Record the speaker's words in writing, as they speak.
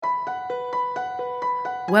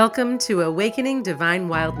Welcome to Awakening Divine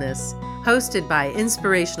Wildness, hosted by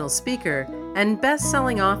inspirational speaker and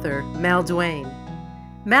best-selling author Mal Duane.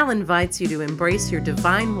 Mal invites you to embrace your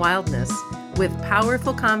divine wildness with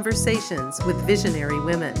powerful conversations with visionary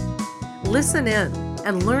women. Listen in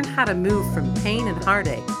and learn how to move from pain and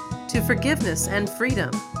heartache to forgiveness and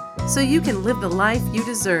freedom so you can live the life you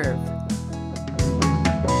deserve.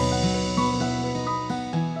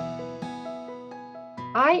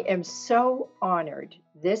 I am so honored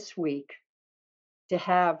this week to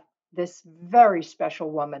have this very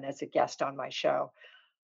special woman as a guest on my show.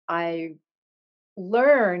 I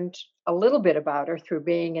learned a little bit about her through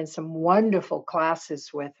being in some wonderful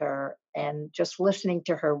classes with her and just listening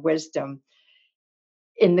to her wisdom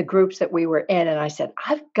in the groups that we were in. And I said,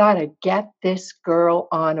 I've got to get this girl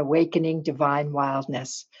on Awakening Divine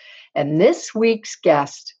Wildness. And this week's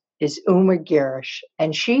guest is Uma Girish,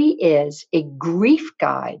 and she is a grief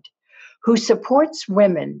guide who supports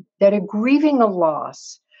women that are grieving a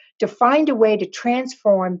loss to find a way to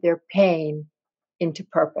transform their pain into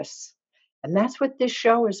purpose. And that's what this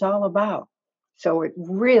show is all about. So it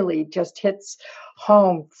really just hits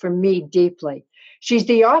home for me deeply. She's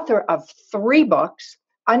the author of 3 books: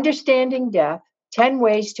 Understanding Death, 10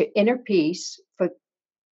 Ways to Inner Peace for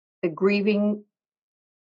the Grieving.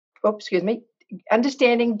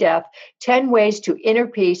 Understanding Death, 10 Ways to Inner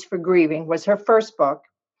Peace for Grieving was her first book.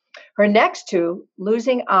 Her next 2,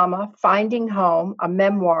 Losing Amma, Finding Home, a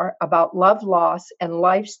memoir about love loss and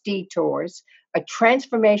life's detours, a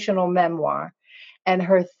transformational memoir. And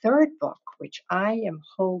her third book, which I am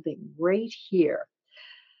holding right here,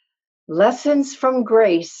 Lessons from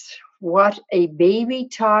Grace, What a Baby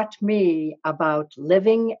Taught Me About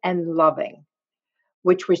Living and Loving,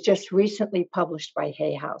 which was just recently published by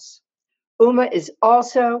Hay House. Uma is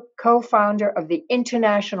also co-founder of the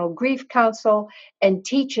International Grief Council and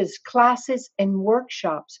teaches classes and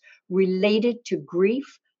workshops related to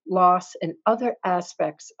grief, loss, and other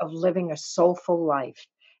aspects of living a soulful life.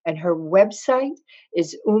 And her website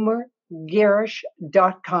is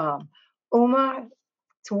umagirish.com. Uma,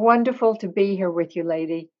 it's wonderful to be here with you,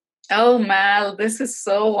 lady. Oh, Mal, this is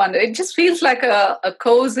so wonderful. It just feels like a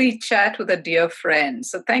cozy chat with a dear friend.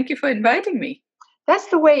 So thank you for inviting me. That's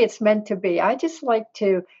the way it's meant to be. I just like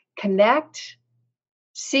to connect,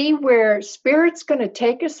 see where Spirit's going to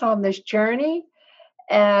take us on this journey.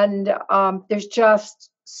 And there's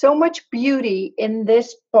just so much beauty in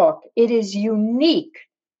this book. It is unique,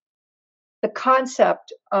 the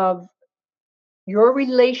concept of your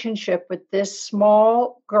relationship with this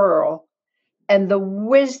small girl and the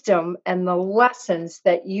wisdom and the lessons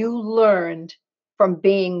that you learned from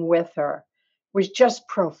being with her was just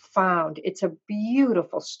profound. It's a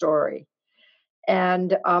beautiful story.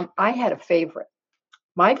 And I had a favorite.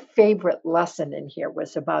 My favorite lesson in here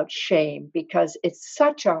was about shame, because it's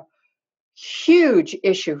such a huge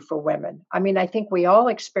issue for women. I mean, I think we all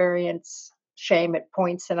experience shame at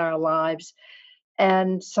points in our lives,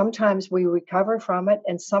 and sometimes we recover from it,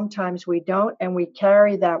 and sometimes we don't, and we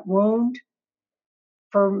carry that wound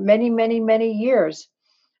for many, many, many years.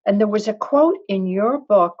 And there was a quote in your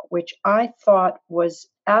book which I thought was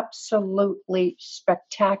absolutely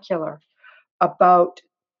spectacular about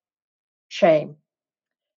shame.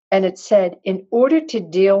 And it said, in order to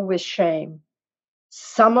deal with shame,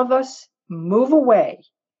 some of us move away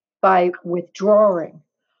by withdrawing,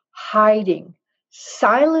 hiding,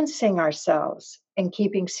 silencing ourselves, and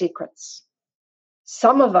keeping secrets.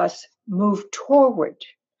 Some of us move toward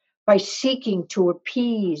by seeking to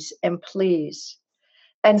appease and please.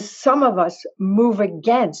 And some of us move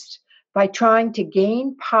against by trying to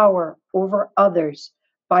gain power over others,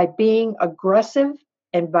 by being aggressive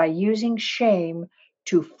and by using shame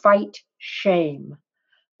to fight shame,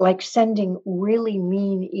 like sending really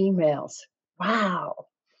mean emails. Wow.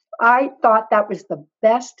 I thought that was the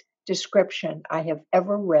best description I have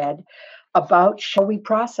ever read about how we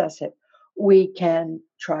process it. We can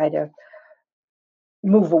try to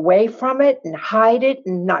move away from it and hide it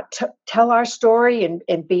and not tell our story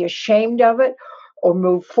and be ashamed of it, or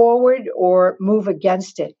move forward or move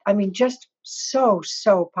against it. I mean, just so,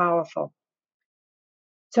 so powerful.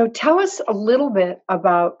 So tell us a little bit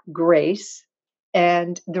about Grace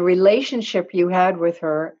and the relationship you had with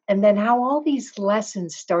her, and then how all these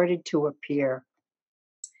lessons started to appear.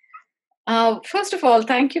 First of all,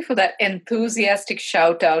 thank you for that enthusiastic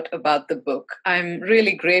shout out about the book. I'm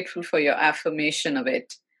really grateful for your affirmation of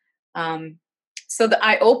it.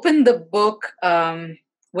 I opened the book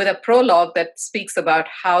with a prologue that speaks about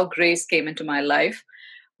how Grace came into my life.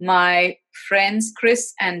 My friends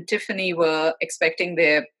Chris and Tiffany were expecting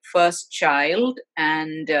their first child,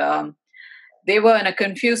 and they were in a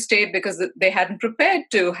confused state because they hadn't prepared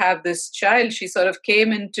to have this child. She sort of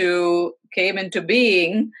came into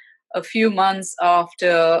being a few months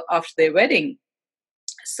after their wedding.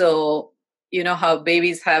 So you know how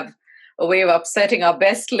babies have a way of upsetting our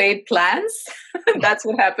best laid plans. That's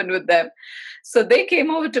what happened with them. So they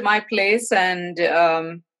came over to my place, and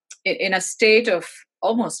in a state of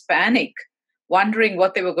almost panic, wondering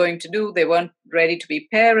what they were going to do. They weren't ready to be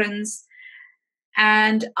parents.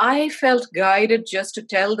 And I felt guided just to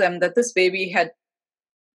tell them that this baby had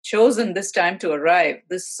chosen this time to arrive.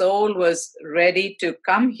 This soul was ready to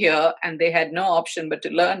come here, and they had no option but to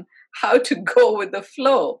learn how to go with the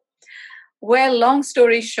flow. Well, long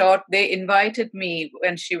story short, they invited me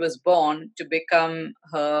when she was born to become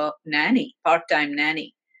her nanny, part-time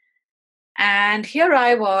nanny. And here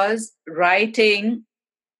I was writing,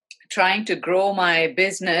 trying to grow my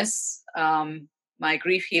business, my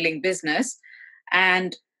grief healing business,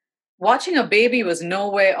 and watching a baby was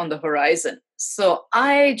nowhere on the horizon. So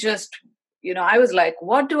I just, I was like,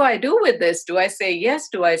 what do I do with this? Do I say yes?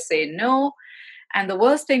 Do I say no? And the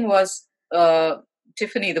worst thing was,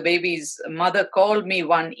 Tiffany, the baby's mother, called me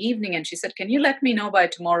one evening and she said, can you let me know by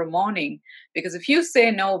tomorrow morning? Because if you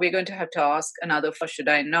say no, we're going to have to ask another, for should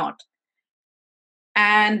I not?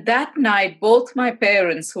 And that night, both my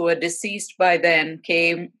parents, who were deceased by then,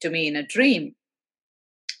 came to me in a dream.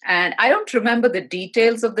 And I don't remember the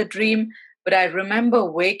details of the dream, but I remember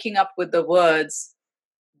waking up with the words,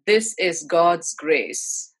 this is God's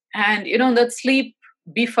grace. And, that sleep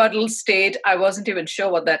befuddled state, I wasn't even sure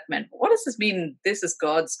what that meant. What does this mean, this is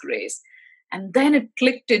God's grace? And then it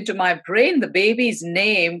clicked into my brain, the baby's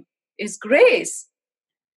name is Grace.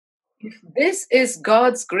 If this is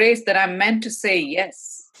God's grace, then I'm meant to say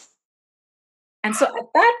yes. And so at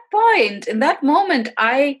that point, in that moment,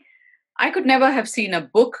 I could never have seen a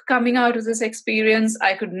book coming out of this experience.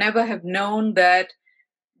 I could never have known that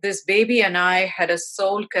this baby and I had a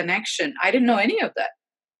soul connection. I didn't know any of that.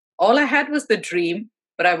 All I had was the dream,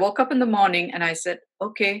 but I woke up in the morning and I said,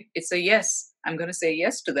 okay, it's a yes. I'm going to say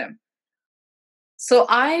yes to them. So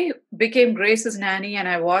I became Grace's nanny, and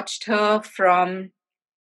I watched her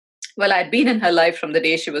I'd been in her life from the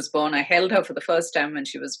day she was born. I held her for the first time when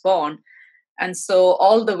she was born. And so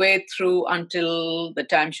all the way through until the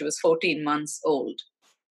time she was 14 months old.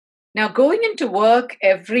 Now, going into work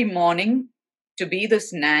every morning to be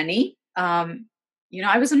this nanny,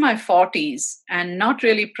 I was in my 40s and not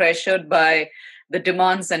really pressured by the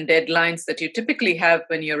demands and deadlines that you typically have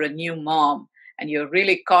when you're a new mom. And you're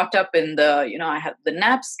really caught up in I have the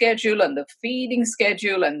nap schedule and the feeding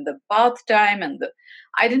schedule and the bath time.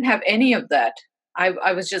 I didn't have any of that.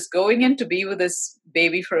 I was just going in to be with this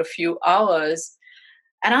baby for a few hours.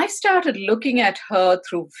 And I started looking at her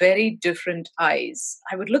through very different eyes.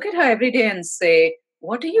 I would look at her every day and say,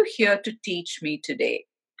 what are you here to teach me today?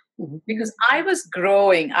 Mm-hmm. Because I was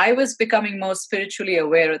growing. I was becoming more spiritually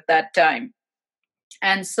aware at that time.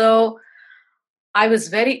 And so I was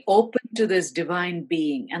very open to this divine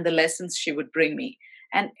being and the lessons she would bring me.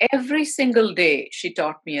 And every single day, she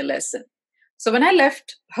taught me a lesson. So when I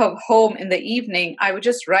left her home in the evening, I would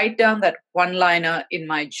just write down that one-liner in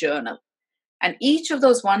my journal. And each of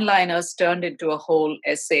those one-liners turned into a whole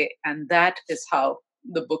essay. And that is how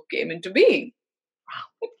the book came into being.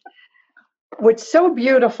 Wow. What's so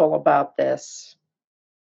beautiful about this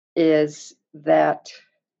is that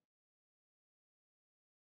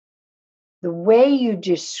the way you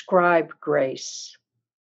describe Grace,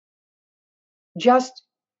 just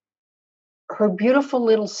her beautiful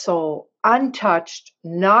little soul, untouched,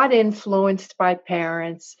 not influenced by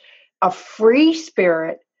parents, a free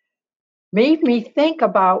spirit, made me think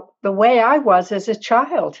about the way I was as a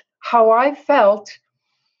child, how I felt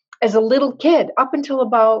as a little kid up until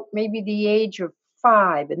about maybe the age of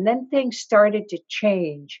 5. And then things started to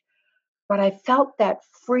change. But I felt that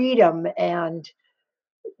freedom and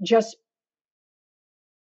just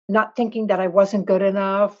not thinking that I wasn't good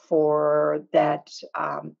enough or that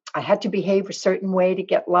I had to behave a certain way to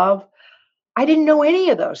get love. I didn't know any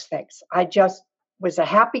of those things. I just was a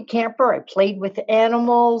happy camper. I played with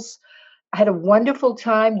animals. I had a wonderful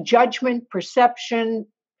time. Judgment, perception,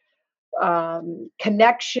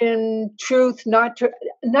 connection, truth, not truth.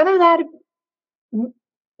 None of that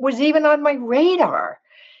was even on my radar.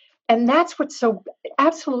 And that's what's so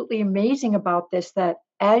absolutely amazing about this, that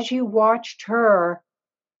as you watched her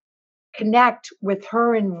connect with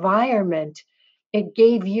her environment, it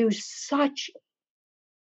gave you such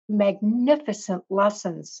magnificent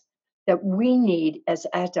lessons that we need as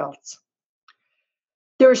adults.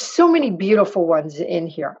 There are so many beautiful ones in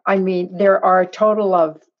here. I mean, there are a total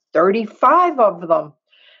of 35 of them.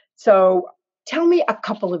 So tell me a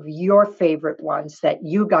couple of your favorite ones that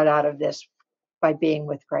you got out of this by being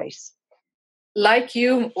with Grace. Like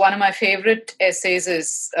you, one of my favorite essays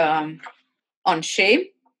is on shame.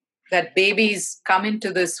 That babies come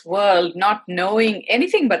into this world not knowing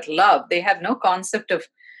anything but love. They have no concept of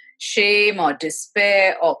shame or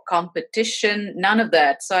despair or competition, none of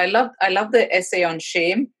that. So I love the essay on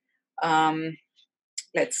shame.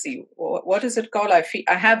 Let's see, what is it called? I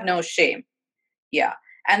have no shame. Yeah.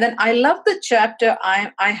 And then I love the chapter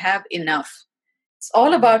I have enough. It's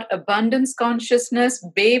all about abundance consciousness.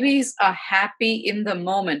 Babies are happy in the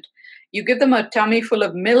moment. You give them a tummy full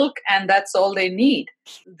of milk, and that's all they need.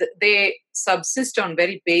 They subsist on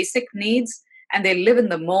very basic needs, and they live in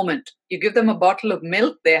the moment. You give them a bottle of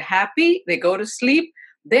milk, they're happy, they go to sleep.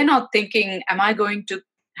 They're not thinking, am I going to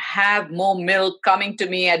have more milk coming to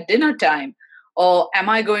me at dinner time? Or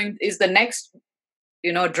is the next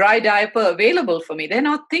dry diaper available for me? They're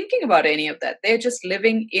not thinking about any of that. They're just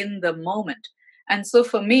living in the moment. And so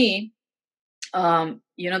for me,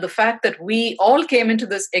 the fact that we all came into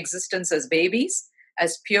this existence as babies,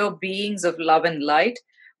 as pure beings of love and light,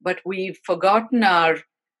 but we've forgotten our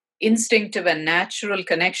instinctive and natural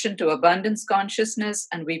connection to abundance consciousness,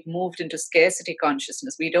 and we've moved into scarcity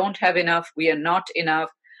consciousness. We don't have enough. We are not enough.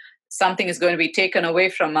 Something is going to be taken away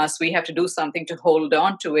from us. We have to do something to hold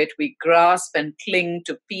on to it. We grasp and cling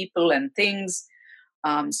to people and things.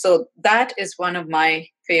 So that is one of my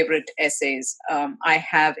favorite essays. I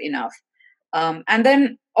have enough. And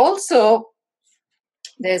then also,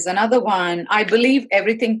 there's another one. I believe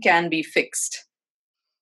everything can be fixed.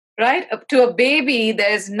 Right? Up to a baby,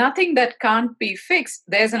 there's nothing that can't be fixed.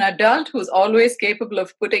 There's an adult who's always capable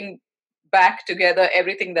of putting back together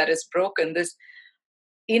everything that is broken. This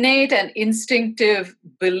innate and instinctive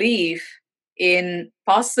belief in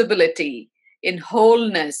possibility, in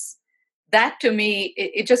wholeness, that to me,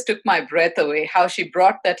 it just took my breath away. How she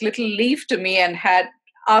brought that little leaf to me and had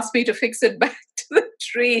asked me to fix it back to the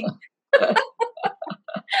tree.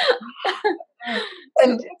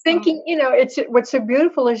 And thinking, it's what's so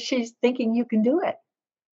beautiful is she's thinking you can do it.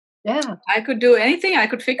 Yeah. I could do anything. I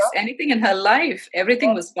could fix anything in her life.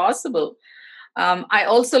 Everything was possible. I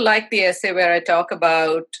also like the essay where I talk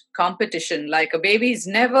about competition. Like a baby's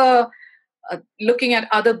never looking at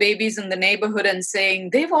other babies in the neighborhood and saying,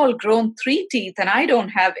 they've all grown 3 teeth and I don't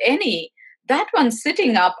have any. That one's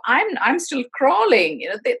sitting up. I'm still crawling.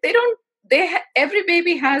 Every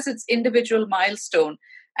baby has its individual milestone,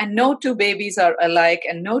 and no two babies are alike,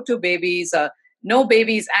 and no baby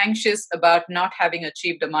is anxious about not having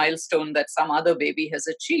achieved a milestone that some other baby has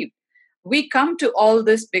achieved. We come to all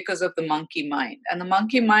this because of the monkey mind, and the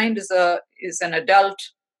monkey mind is an adult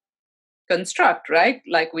construct, right?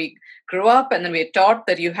 Like we grew up and then we're taught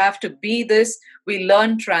that you have to be this. We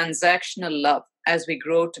learn transactional love as we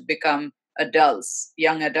grow to become adults,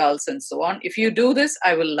 young adults, and so on. If you do this,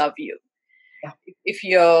 I will love you. Yeah. If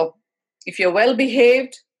you're well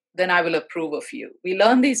behaved, then I will approve of you. We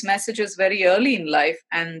learn these messages very early in life,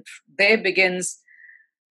 and there begins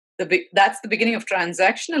that's the beginning of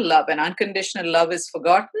transactional love, and unconditional love is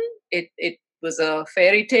forgotten. It was a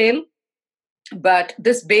fairy tale, but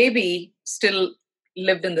this baby still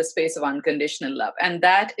lived in the space of unconditional love, and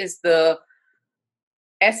that is the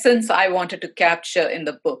essence I wanted to capture in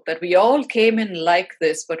the book, that we all came in like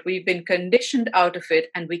this, but we've been conditioned out of it,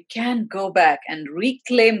 and we can go back and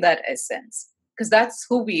reclaim that essence, because that's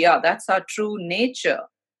who we are. That's our true nature.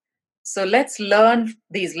 So let's learn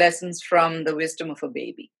these lessons from the wisdom of a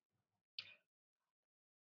baby.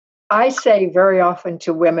 I say very often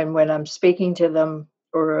to women when I'm speaking to them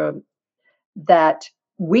that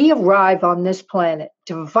we arrive on this planet,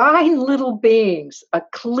 divine little beings, a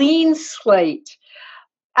clean slate,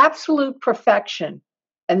 absolute perfection,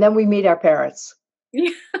 and then we meet our parents.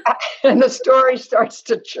 Yeah. And the story starts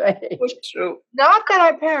to change. True. Not that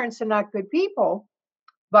our parents are not good people,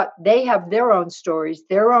 but they have their own stories,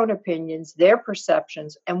 their own opinions, their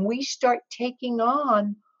perceptions, and we start taking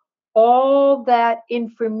on all that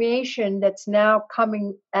information that's now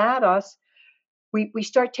coming at us. We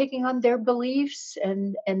start taking on their beliefs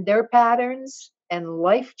and their patterns, and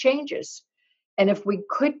life changes. And if we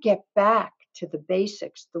could get back to the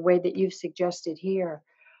basics, the way that you've suggested here,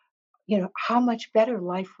 how much better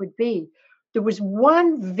life would be. There was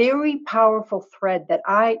one very powerful thread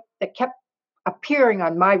that kept appearing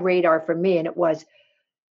on my radar for me, and it was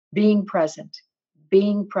being present.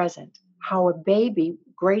 How a baby,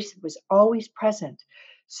 Grace, was always present.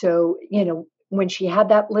 So, when she had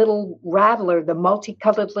that little rattler, the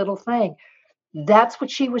multicolored little thing, that's what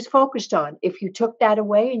she was focused on. If you took that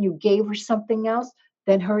away and you gave her something else,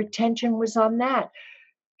 then her attention was on that.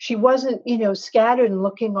 She wasn't, scattered and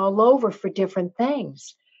looking all over for different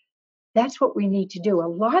things. That's what we need to do.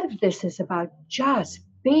 A lot of this is about just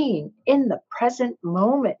being in the present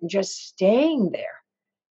moment and just staying there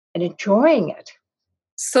and enjoying it.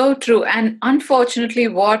 So true. And unfortunately,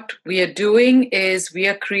 what we are doing is we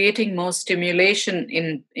are creating more stimulation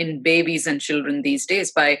in babies and children these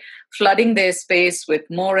days by flooding their space with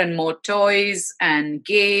more and more toys and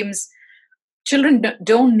games. Children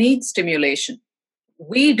don't need stimulation.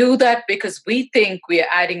 We do that because we think we are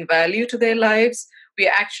adding value to their lives. We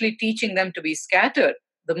are actually teaching them to be scattered.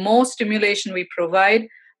 The more stimulation we provide,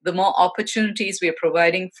 the more opportunities we are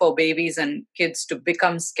providing for babies and kids to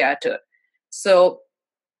become scattered. So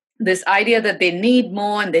this idea that they need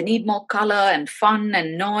more and they need more color and fun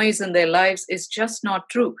and noise in their lives is just not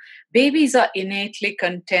true. Babies are innately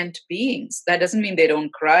content beings. That doesn't mean they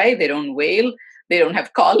don't cry, they don't wail, they don't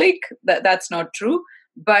have colic. That's not true.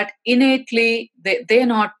 But innately, they're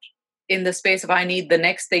not in the space of I need the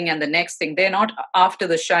next thing and the next thing. They're not after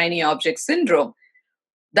the shiny object syndrome.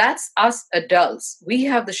 That's us adults. We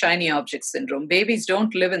have the shiny object syndrome. Babies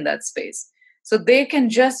don't live in that space. So they can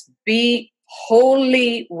just be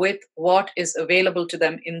wholly with what is available to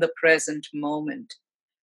them in the present moment.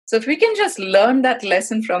 So if we can just learn that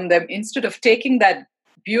lesson from them instead of taking that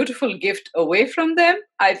beautiful gift away from them,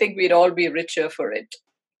 I think we'd all be richer for it.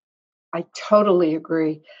 I totally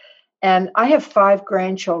agree. And I have 5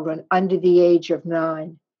 grandchildren under the age of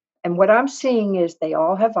 9. And what I'm seeing is they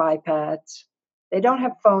all have iPads. They don't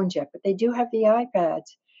have phones yet, but they do have the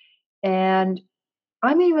iPads. And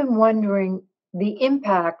I'm even wondering the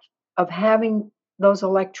impact of having those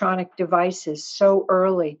electronic devices so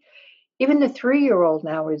early. Even the 3-year-old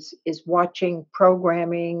now is watching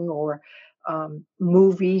programming or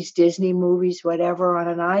movies, Disney movies, whatever, on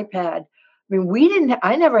an iPad. I mean,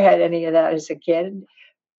 I never had any of that as a kid.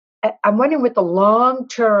 I'm wondering what the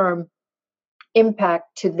long-term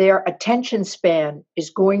impact to their attention span is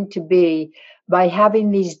going to be by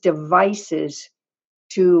having these devices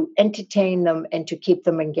to entertain them and to keep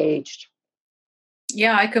them engaged.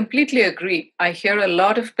 Yeah, I completely agree. I hear a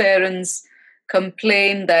lot of parents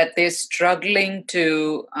complain that they're struggling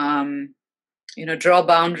to, draw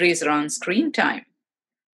boundaries around screen time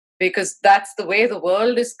because that's the way the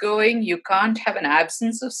world is going. You can't have an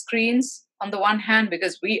absence of screens on the one hand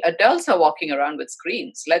because we adults are walking around with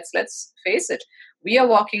screens. Let's face it. We are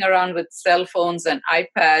walking around with cell phones and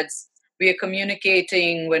iPads. We are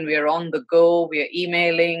communicating when we are on the go. We are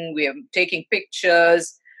emailing. We are taking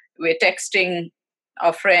pictures. We're texting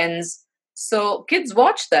our friends. So kids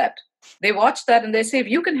watch that. They watch that and they say, if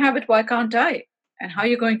you can have it, why can't I? And how are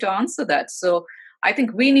you going to answer that? So I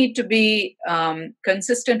think we need to be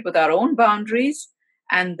consistent with our own boundaries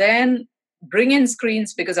and then bring in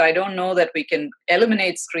screens, because I don't know that we can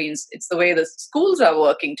eliminate screens. It's the way the schools are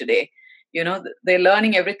working today. They're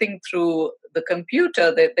learning everything through the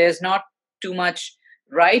computer. There's not too much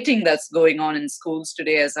writing that's going on in schools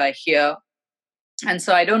today, as I hear. And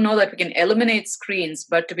so I don't know that we can eliminate screens,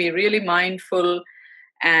 but to be really mindful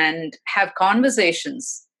and have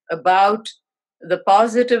conversations about the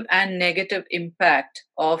positive and negative impact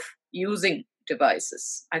of using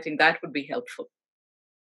devices. I think that would be helpful.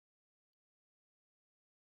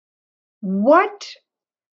 What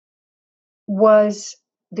was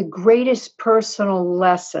the greatest personal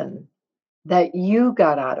lesson that you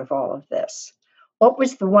got out of all of this? What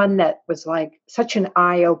was the one that was like such an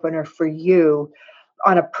eye-opener for you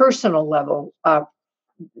on a personal level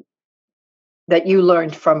that you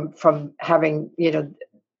learned from having,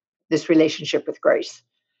 this relationship with Grace?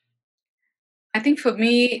 I think for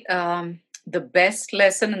me, the best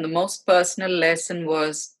lesson and the most personal lesson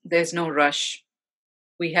was there's no rush.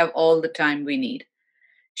 We have all the time we need.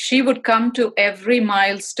 She would come to every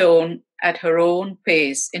milestone at her own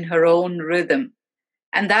pace, in her own rhythm.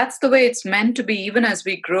 And that's the way it's meant to be. Even as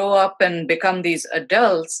we grow up and become these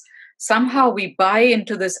adults, somehow we buy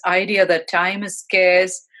into this idea that time is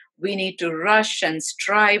scarce. We need to rush and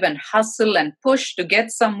strive and hustle and push to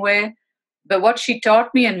get somewhere. But what she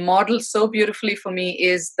taught me and modeled so beautifully for me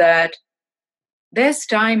is that there's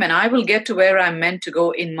time and I will get to where I'm meant to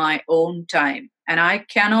go in my own time. And I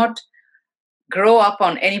cannot grow up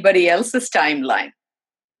on anybody else's timeline.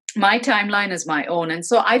 My timeline is my own. And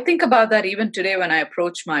so I think about that even today when I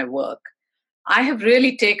approach my work. I have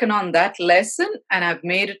really taken on that lesson and I've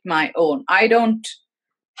made it my own. I don't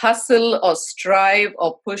hustle or strive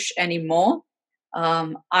or push anymore.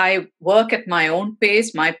 I work at my own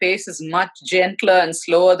pace. My pace is much gentler and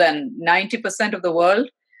slower than 90% of the world.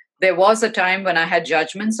 There was a time when I had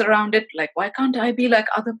judgments around it, like, why can't I be like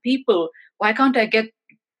other people? Why can't I get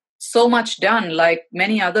so much done like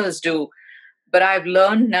many others do? But I've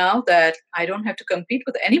learned now that I don't have to compete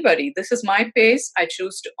with anybody. This is my pace. I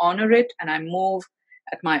choose to honor it and I move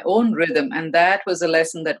at my own rhythm. And that was a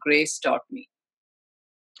lesson that Grace taught me.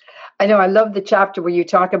 I know, I love the chapter where you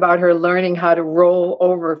talk about her learning how to roll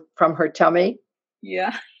over from her tummy.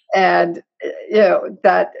 Yeah. And,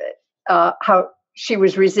 that how she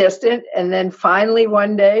was resistant. And then finally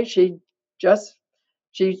one day she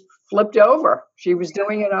flipped over. She was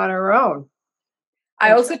doing it on her own.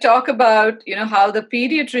 I also talk about, how the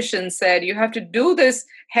pediatrician said you have to do this,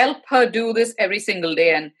 help her do this every single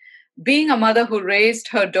day. And being a mother who raised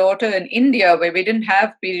her daughter in India, where we didn't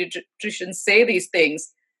have pediatricians say these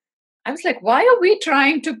things, I was like, why are we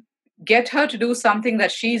trying to get her to do something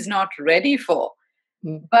that she's not ready for?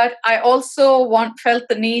 But I also felt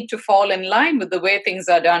the need to fall in line with the way things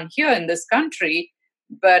are done here in this country.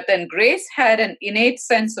 But then Grace had an innate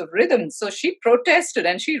sense of rhythm. So she protested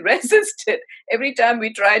and she resisted every time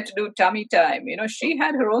we tried to do tummy time. She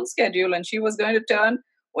had her own schedule and she was going to turn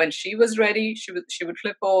when she was ready. She would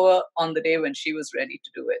flip over on the day when she was ready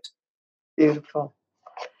to do it. Beautiful.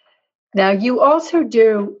 Now, you also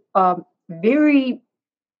do very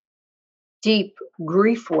deep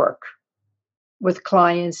grief work with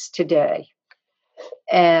clients today.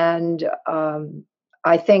 And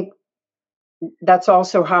I think that's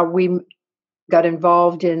also how we got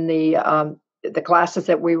involved in the classes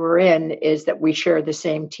that we were in, is that we share the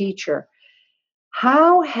same teacher.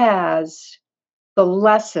 How has the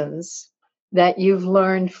lessons that you've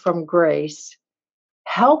learned from Grace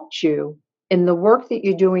helped you in the work that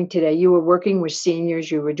you're doing today? You were working with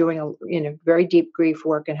seniors, you were doing very deep grief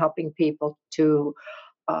work and helping people to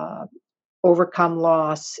overcome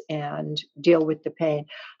loss and deal with the pain.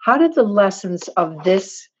 How did the lessons of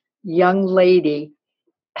this young lady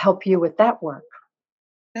help you with that work?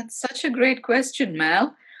 That's such a great question,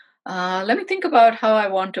 Mal. Let me think about how I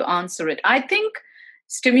want to answer it. I think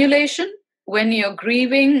stimulation, when you're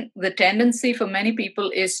grieving, the tendency for many people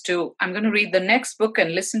is I'm going to read the next book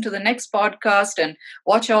and listen to the next podcast and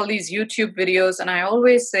watch all these YouTube videos. And I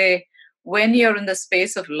always say, when you're in the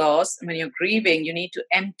space of loss, when you're grieving, you need to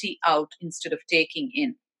empty out instead of taking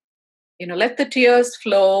in. Let the tears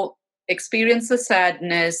flow, experience the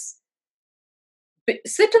sadness,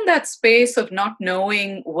 sit in that space of not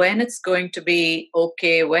knowing when it's going to be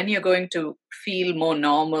okay, when you're going to feel more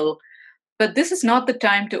normal. But this is not the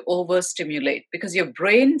time to overstimulate, because your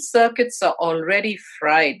brain circuits are already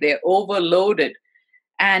fried, they're overloaded.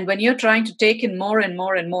 And when you're trying to take in more and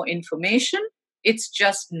more and more information, it's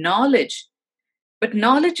just knowledge. But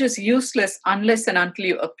knowledge is useless unless and until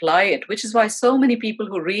you apply it, which is why so many people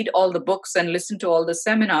who read all the books and listen to all the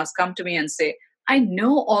seminars come to me and say, I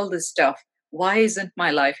know all this stuff. Why isn't my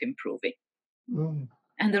life improving?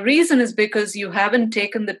 And the reason is because you haven't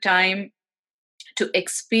taken the time to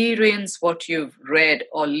experience what you've read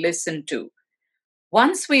or listened to.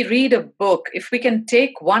 Once we read a book, if we can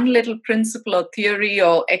take one little principle or theory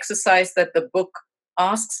or exercise that the book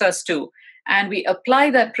asks us to, and we apply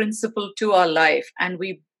that principle to our life, and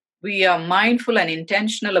we are mindful and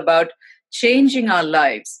intentional about changing our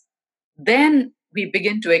lives, then we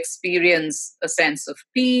begin to experience a sense of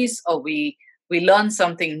peace, or we learn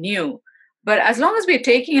something new. But as long as we're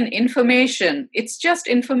taking in information, it's just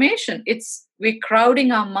information. We're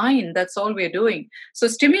crowding our mind. That's all we're doing. So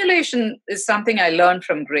stimulation is something I learned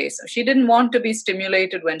from Grace. She didn't want to be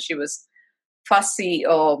stimulated when she was fussy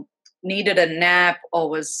or needed a nap or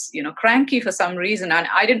was, cranky for some reason. And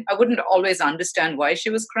I wouldn't always understand why she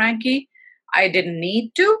was cranky. I didn't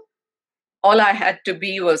need to. All I had to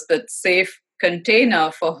be was that safe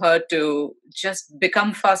container for her to just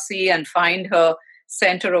become fussy and find her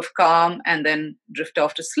center of calm and then drift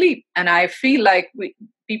off to sleep. And I feel like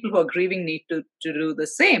people who are grieving need to do the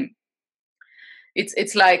same.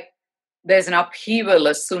 It's like there's an upheaval,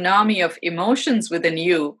 a tsunami of emotions within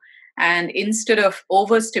you. And instead of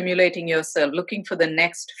overstimulating yourself, looking for the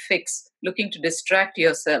next fix, looking to distract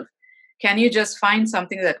yourself, can you just find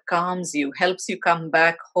something that calms you, helps you come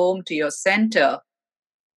back home to your center?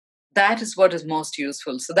 That is what is most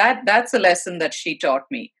useful. So that's a lesson that she taught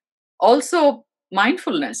me. Also,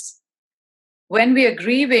 mindfulness. When we are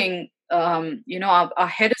grieving, our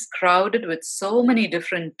head is crowded with so many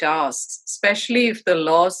different tasks, especially if the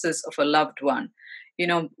loss is of a loved one.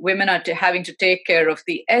 Women are having to take care of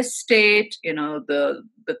the estate, the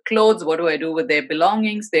clothes. What do I do with their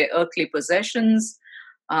belongings, their earthly possessions?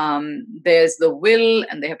 There's the will,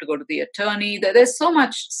 and they have to go to the attorney. There's so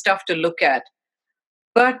much stuff to look at.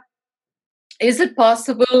 But is it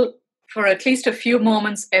possible for at least a few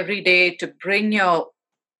moments every day to bring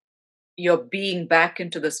your being back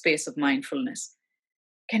into the space of mindfulness?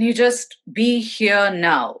 Can you just be here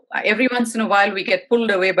now? Every once in a while, we get pulled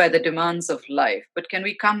away by the demands of life, but can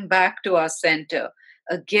we come back to our center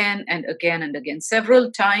again and again and again, several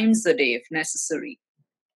times a day if necessary?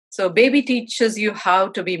 So, baby teaches you how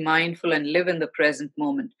to be mindful and live in the present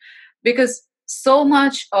moment. Because so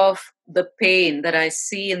much of the pain that I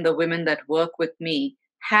see in the women that work with me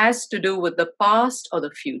has to do with the past or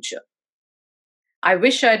the future. I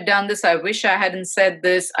wish I'd done this. I wish I hadn't said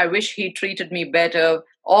this. I wish he treated me better.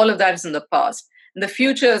 All of that is in the past. And the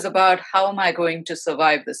future is about how am I going to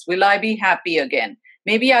survive this? Will I be happy again?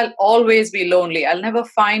 Maybe I'll always be lonely. I'll never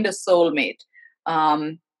find a soulmate.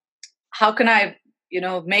 How can I,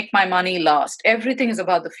 make my money last? Everything is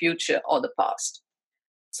about the future or the past.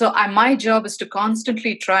 So my job is to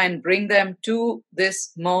constantly try and bring them to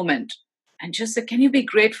this moment and just say, can you be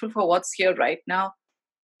grateful for what's here right now?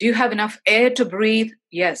 Do you have enough air to breathe?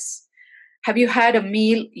 Yes. Have you had a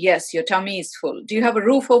meal? Yes, your tummy is full. Do you have a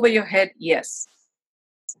roof over your head? Yes.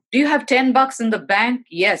 Do you have $10 in the bank?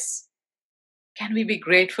 Yes. Can we be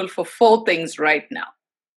grateful for 4 things right now?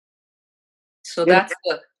 So that's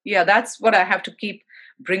what I have to keep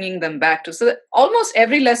bringing them back to. So almost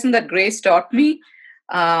every lesson that Grace taught me,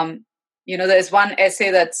 there's one essay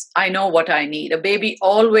that's, I know what I need. A baby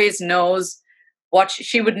always knows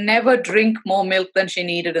she would never drink more milk than she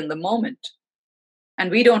needed in the moment.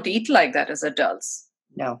 And we don't eat like that as adults.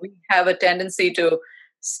 No. We have a tendency to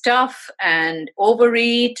stuff and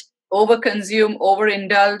overeat, overconsume,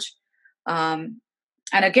 overindulge. And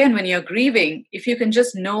again, when you're grieving, if you can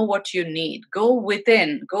just know what you need, go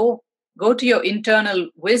within, go to your internal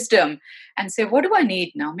wisdom and say, what do I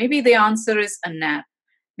need now? Maybe the answer is a nap.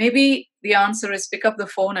 Maybe the answer is pick up the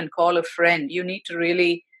phone and call a friend. You need to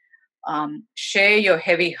really share your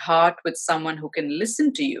heavy heart with someone who can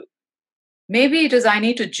listen to you. Maybe it is I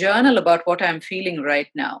need to journal about what I'm feeling right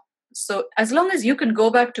now. So as long as you can go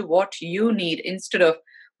back to what you need instead of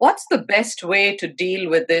what's the best way to deal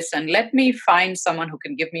with this and let me find someone who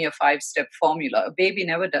can give me a 5-step formula. A baby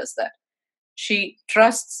never does that. She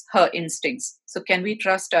trusts her instincts. So can we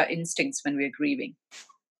trust our instincts when we're grieving?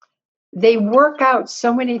 They work out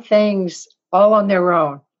so many things all on their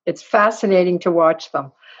own. It's fascinating to watch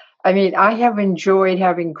them. I mean, I have enjoyed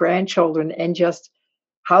having grandchildren and just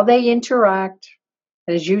how they interact.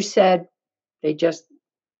 As you said, they just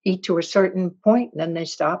eat to a certain point and then they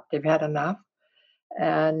stop. They've had enough.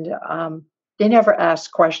 And they never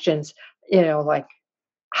ask questions, like,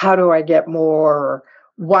 how do I get more? Or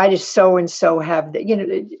why does so-and-so have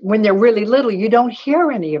when they're really little, you don't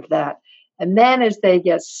hear any of that. And then as they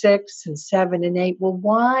get 6 and 7 and 8, well,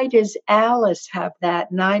 why does Alice have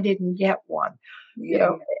that and I didn't get one?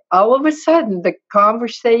 Yeah. All of a sudden the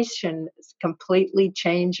conversation completely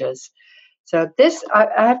changes. So this, I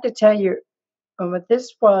have to tell you,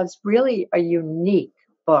 this was really a unique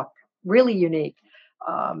book, really unique,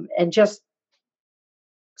 and just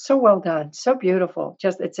so well done, so beautiful.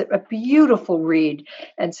 Just it's a beautiful read.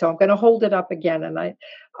 And so I'm going to hold it up again, and I,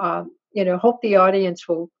 hope the audience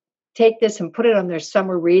will take this and put it on their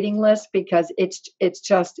summer reading list because it's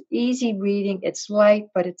just easy reading. It's light,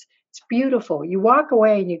 but it's beautiful. You walk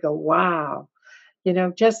away and you go, wow,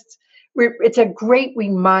 it's a great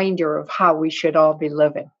reminder of how we should all be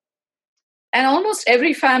living. And almost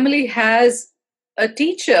every family has a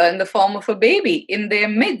teacher in the form of a baby in their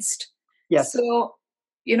midst. Yes. So,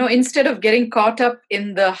 instead of getting caught up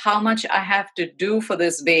in the how much I have to do for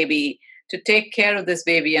this baby, to take care of this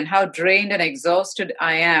baby and how drained and exhausted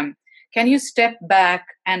I am, can you step back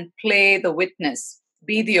and play the witness,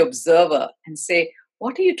 be the observer and say,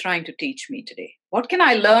 what are you trying to teach me today? What can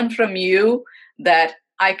I learn from you that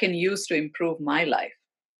I can use to improve my life?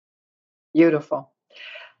 Beautiful.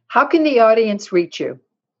 How can the audience reach you?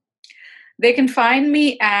 They can find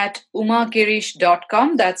me at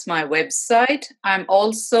umagirish.com. That's my website. I'm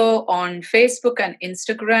also on Facebook and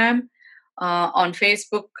Instagram. On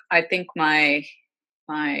Facebook, I think my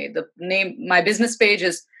business page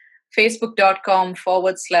is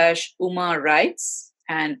facebook.com/Uma Writes.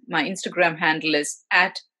 And my Instagram handle is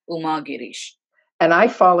 @umagirish. And I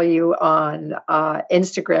follow you on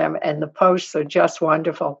Instagram, and the posts are just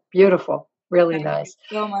wonderful, beautiful, really nice.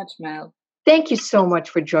 Thank you so much, Mel. Thank you so much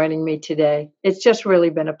for joining me today. It's just really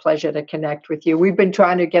been a pleasure to connect with you. We've been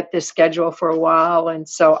trying to get this schedule for a while, and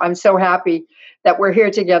so I'm so happy that we're here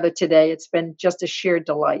together today. It's been just a sheer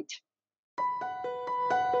delight.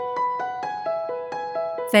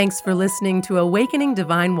 Thanks for listening to Awakening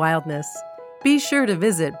Divine Wildness. Be sure to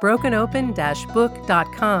visit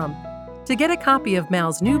brokenopen-book.com to get a copy of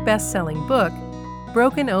Mal's new best-selling book,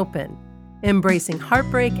 Broken Open: Embracing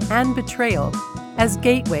Heartbreak and Betrayal as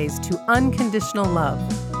Gateways to Unconditional Love.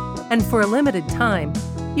 And for a limited time,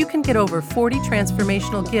 you can get over 40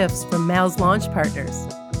 transformational gifts from Mal's launch partners.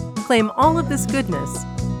 Claim all of this goodness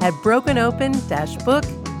at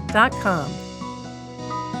brokenopen-book.com.